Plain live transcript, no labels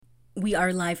We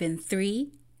are live in 3,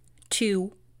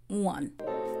 2, 1.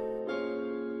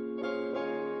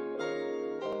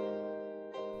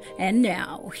 And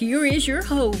now, here is your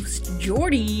host,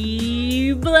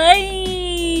 Jordy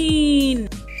Blaine.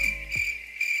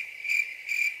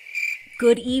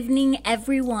 Good evening,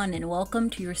 everyone, and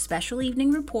welcome to your special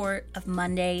evening report of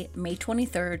Monday, May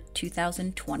 23rd,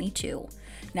 2022.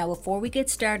 Now, before we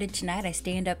get started tonight, I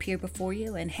stand up here before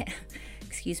you and,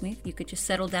 excuse me, if you could just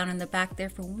settle down in the back there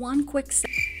for one quick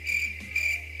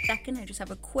second. I just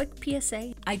have a quick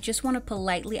PSA. I just want to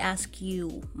politely ask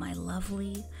you, my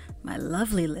lovely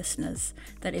listeners,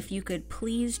 that if you could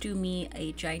please do me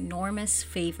a ginormous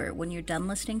favor when you're done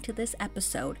listening to this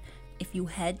episode, if you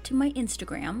head to my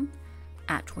Instagram,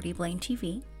 at Jordy Blaine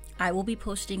TV. I will be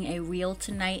posting a reel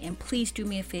tonight, and please do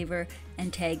me a favor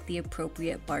and tag the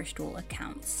appropriate Barstool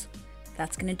accounts.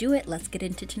 That's going to do it. Let's get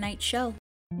into tonight's show.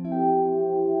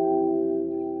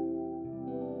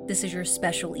 This is your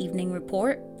special evening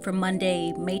report for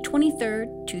Monday, May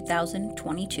 23rd,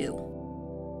 2022.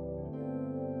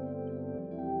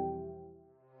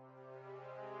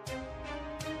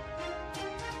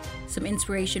 Some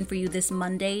inspiration for you this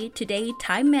Monday. Today,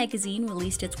 Time Magazine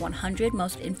released its 100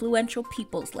 most influential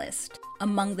people's list.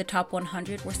 Among the top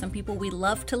 100 were some people we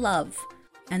love to love,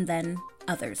 and then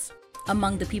others.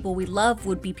 Among the people we love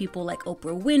would be people like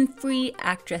Oprah Winfrey,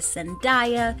 actress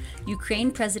Zendaya,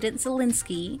 Ukraine President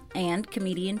Zelensky, and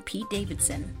comedian Pete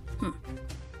Davidson.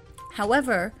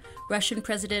 However, Russian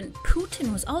President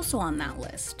Putin was also on that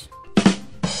list.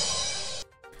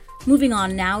 Moving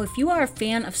on now, if you are a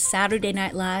fan of Saturday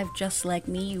Night Live just like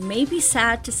me, you may be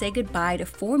sad to say goodbye to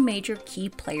 4 major key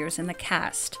players in the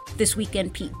cast. This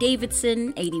weekend, Pete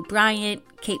Davidson, Aidy Bryant,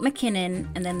 Kate McKinnon,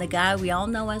 and then the guy we all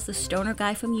know as the stoner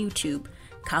guy from YouTube,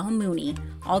 Kyle Mooney,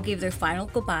 all gave their final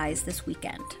goodbyes this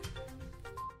weekend.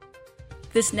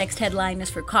 This next headline is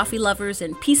for coffee lovers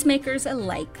and peacemakers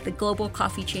alike. The global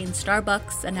coffee chain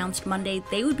Starbucks announced Monday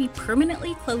they would be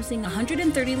permanently closing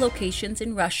 130 locations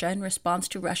in Russia in response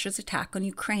to Russia's attack on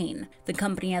Ukraine. The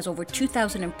company has over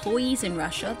 2,000 employees in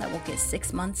Russia that will get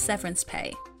 6 months severance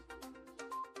pay.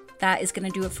 That is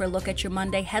going to do it for a look at your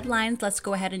Monday headlines. Let's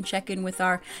go ahead and check in with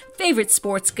our favorite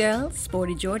sports girl,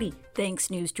 Sporty Jordy. Thanks,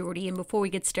 News Jordy. And before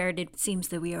we get started, it seems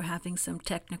that we are having some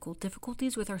technical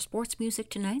difficulties with our sports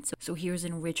music tonight. So here's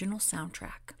an original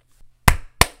soundtrack.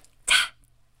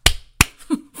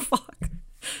 Fuck.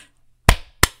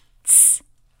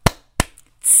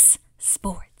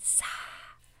 Sports.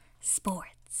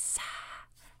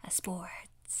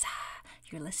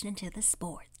 You're listening to the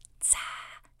sports.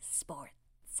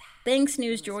 Thanks,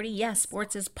 News Jordy. Yes,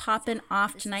 sports is popping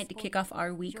off tonight to kick off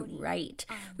our week right.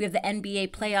 We have the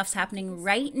NBA playoffs happening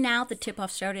right now. The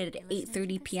tip-off started at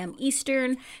 8:30 p.m.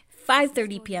 Eastern,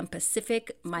 5:30 p.m.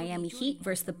 Pacific. Miami Heat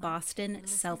versus the Boston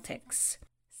Celtics.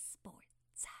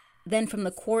 Then from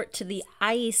the court to the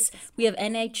ice, we have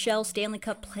NHL Stanley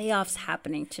Cup playoffs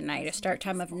happening tonight. A start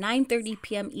time of 9:30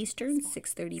 p.m. Eastern,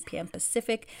 6:30 p.m.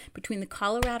 Pacific between the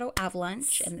Colorado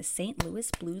Avalanche and the St.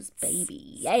 Louis Blues,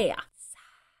 baby. Yeah!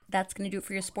 That's going to do it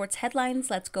for your sports headlines.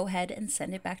 Let's go ahead and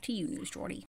send it back to you, News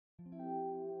Jordy.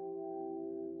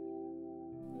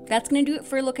 That's going to do it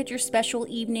for a look at your special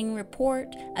evening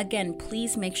report. Again,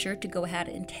 please make sure to go ahead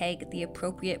and tag the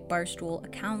appropriate Barstool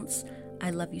accounts.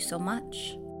 I love you so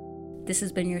much. This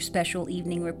has been your special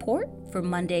evening report for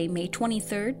Monday, May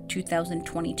 23rd,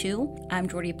 2022. I'm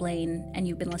Jordy Blaine, and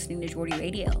you've been listening to Jordy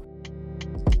Radio.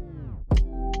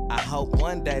 I hope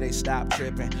one day they stop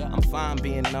tripping. I'm fine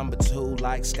being number 2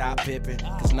 like Scott Pippen.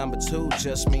 Cause number 2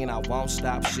 just mean I won't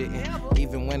stop shitting.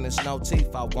 Even when there's no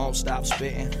teeth, I won't stop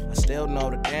spitting. I still know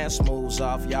the dance moves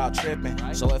off, y'all tripping.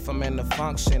 So if I'm in the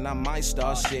function, I might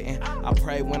start shitting. I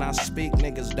pray when I speak,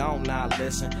 niggas don't not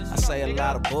listen. I say a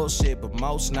lot of bullshit, but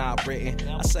most not written.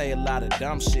 I say a lot of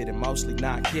dumb shit and mostly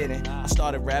not kidding. I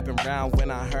started rapping round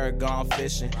when I heard gone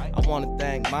fishing. I wanna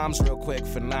thank moms real quick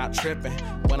for not tripping.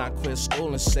 When I quit school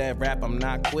and said rap, I'm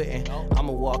not quitting. I'm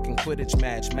a walking Quidditch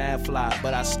match, mad fly,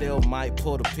 but I still might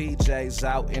pull the PJs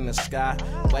out in the sky.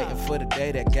 Waiting for the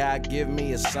day that God give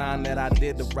me a sign that I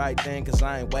did the right thing, cause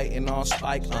I ain't waiting on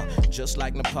Spike. Just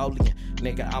like Napoleon,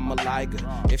 nigga, I'm a liker.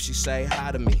 If she say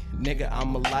hi to me, nigga,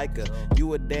 I'm a liker.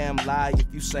 You a damn lie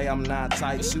if you say I'm not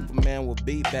tight. Superman will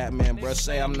beat Batman, bruh,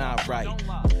 say I'm not right.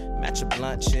 Match a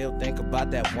blunt, chill, think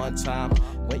about that one time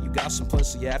when you got some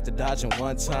pussy after dodging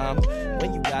one time.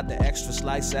 When you got the extra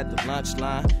slice at the lunch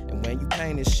line, and when you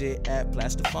painted shit at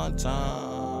Plaster Fun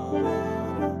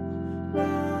Time.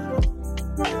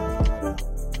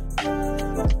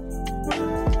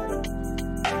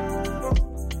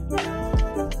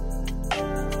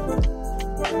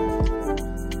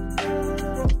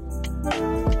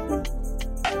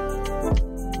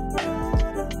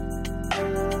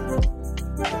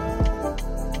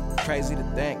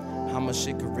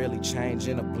 shit could really change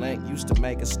in a blink. Used to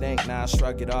make a stink, now I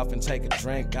shrug it off and take a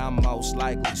drink. I'm most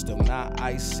likely still not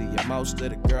icy, and most of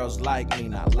the girls like me,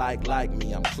 not like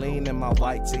me. I'm clean in my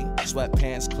white tee,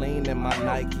 sweatpants clean in my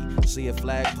Nike. See a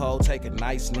flagpole, take a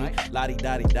nice knee.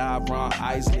 Lottie-dottie-da, Ron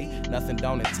Isley. Nothing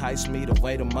don't entice me, the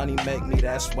way the money make me,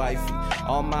 that's wifey.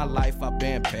 All my life I've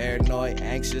been paranoid,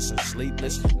 anxious and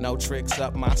sleepless. No tricks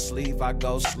up my sleeve, I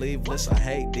go sleeveless. I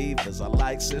hate divas, I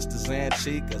like sisters and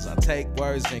chicas. I take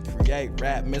words and create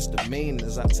rap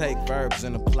misdemeanors. I take verbs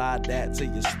and apply that to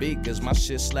your speakers. My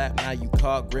shit slap, now you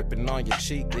caught gripping on your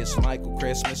cheek. It's Michael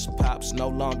Christmas, Pops no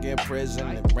longer in prison,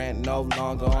 and rent no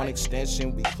longer on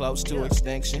extension. We close to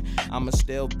extinction. I'ma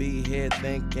still be here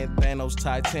thinking Thanos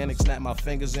Titanic. Snap my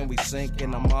fingers and we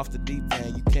sinking. I'm off the deep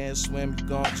end. You can't swim, you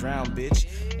gon' drown, bitch.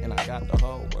 And I got the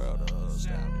whole world to us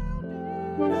down.